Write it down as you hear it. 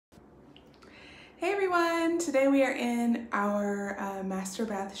Hey everyone! Today we are in our master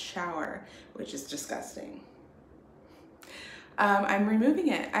bath shower, which is disgusting. I'm removing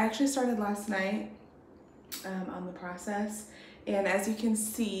it. I actually started last night on the process, and as you can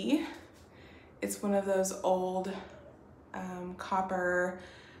see, it's one of those old copper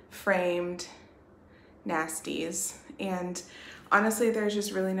framed nasties, and honestly there's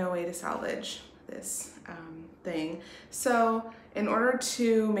just really no way to salvage this thing. So in order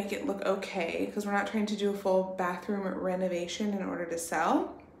to make it look okay, because we're not trying to do a full bathroom renovation in order to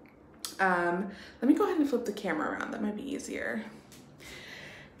sell, let me go ahead and flip the camera around. That might be easier.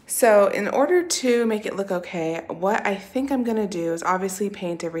 So in order to make it look okay, what I think I'm gonna do is obviously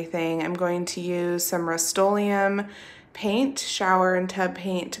paint everything. I'm going to use some Rust-Oleum paint, shower and tub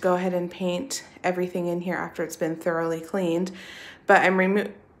paint, to go ahead and paint everything in here after it's been thoroughly cleaned. But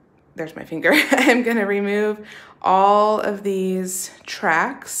there's my finger. I'm gonna remove all of these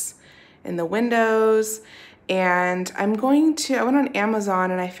tracks in the windows, and I went on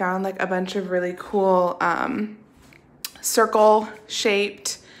Amazon and I found like a bunch of really cool circle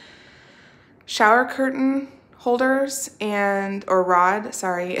shaped shower curtain holders or rod,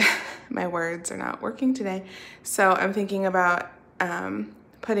 sorry, my words are not working today. So I'm thinking about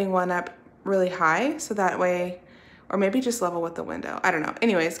putting one up really high so that way, or maybe just level with the window. I don't know.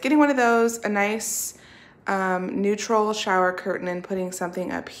 Anyways, getting one of those, a nice neutral shower curtain, and putting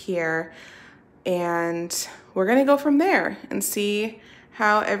something up here. And we're gonna go from there and see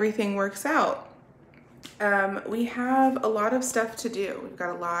how everything works out. We have a lot of stuff to do. We've got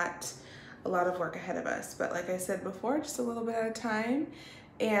a lot of work ahead of us. But like I said before, just a little bit at a time.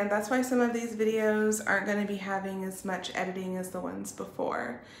 And that's why some of these videos aren't gonna be having as much editing as the ones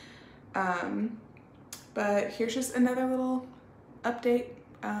before. But here's just another little update.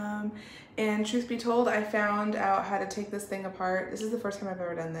 And truth be told, I found out how to take this thing apart. This is the first time I've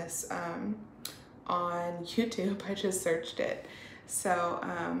ever done this on YouTube. I just searched it. So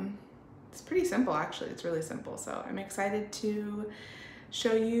it's pretty simple, actually. It's really simple. So I'm excited to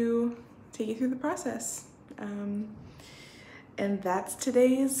take you through the process. And that's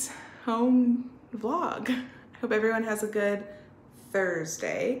today's home vlog. I hope everyone has a good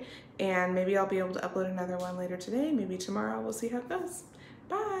Thursday, and maybe I'll be able to upload another one later today, maybe tomorrow. We'll see how it goes.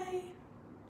 Bye.